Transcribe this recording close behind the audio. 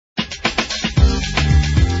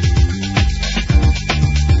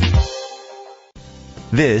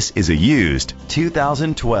This is a used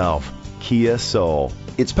 2012 Kia Soul.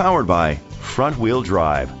 It's powered by front-wheel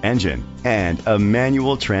drive engine and a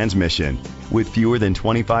manual transmission. With fewer than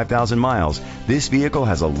 25,000 miles, this vehicle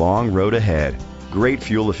has a long road ahead. Great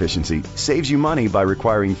fuel efficiency saves you money by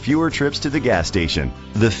requiring fewer trips to the gas station.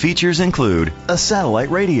 The features include a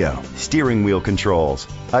satellite radio, steering wheel controls,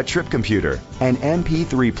 a trip computer, an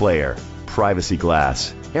MP3 player, privacy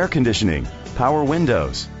glass, air conditioning, power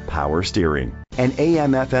windows, power steering, an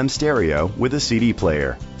AM/FM stereo with a CD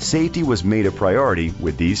player. Safety was made a priority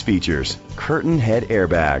with these features: curtain head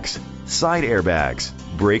airbags, side airbags,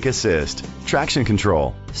 brake assist, traction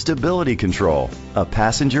control, stability control, a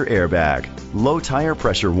passenger airbag, low tire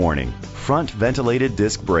pressure warning, front ventilated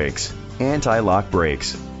disc brakes, anti-lock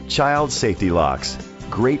brakes, child safety locks.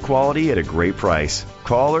 Great quality at a great price.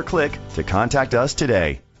 Call or click to contact us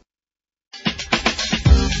today.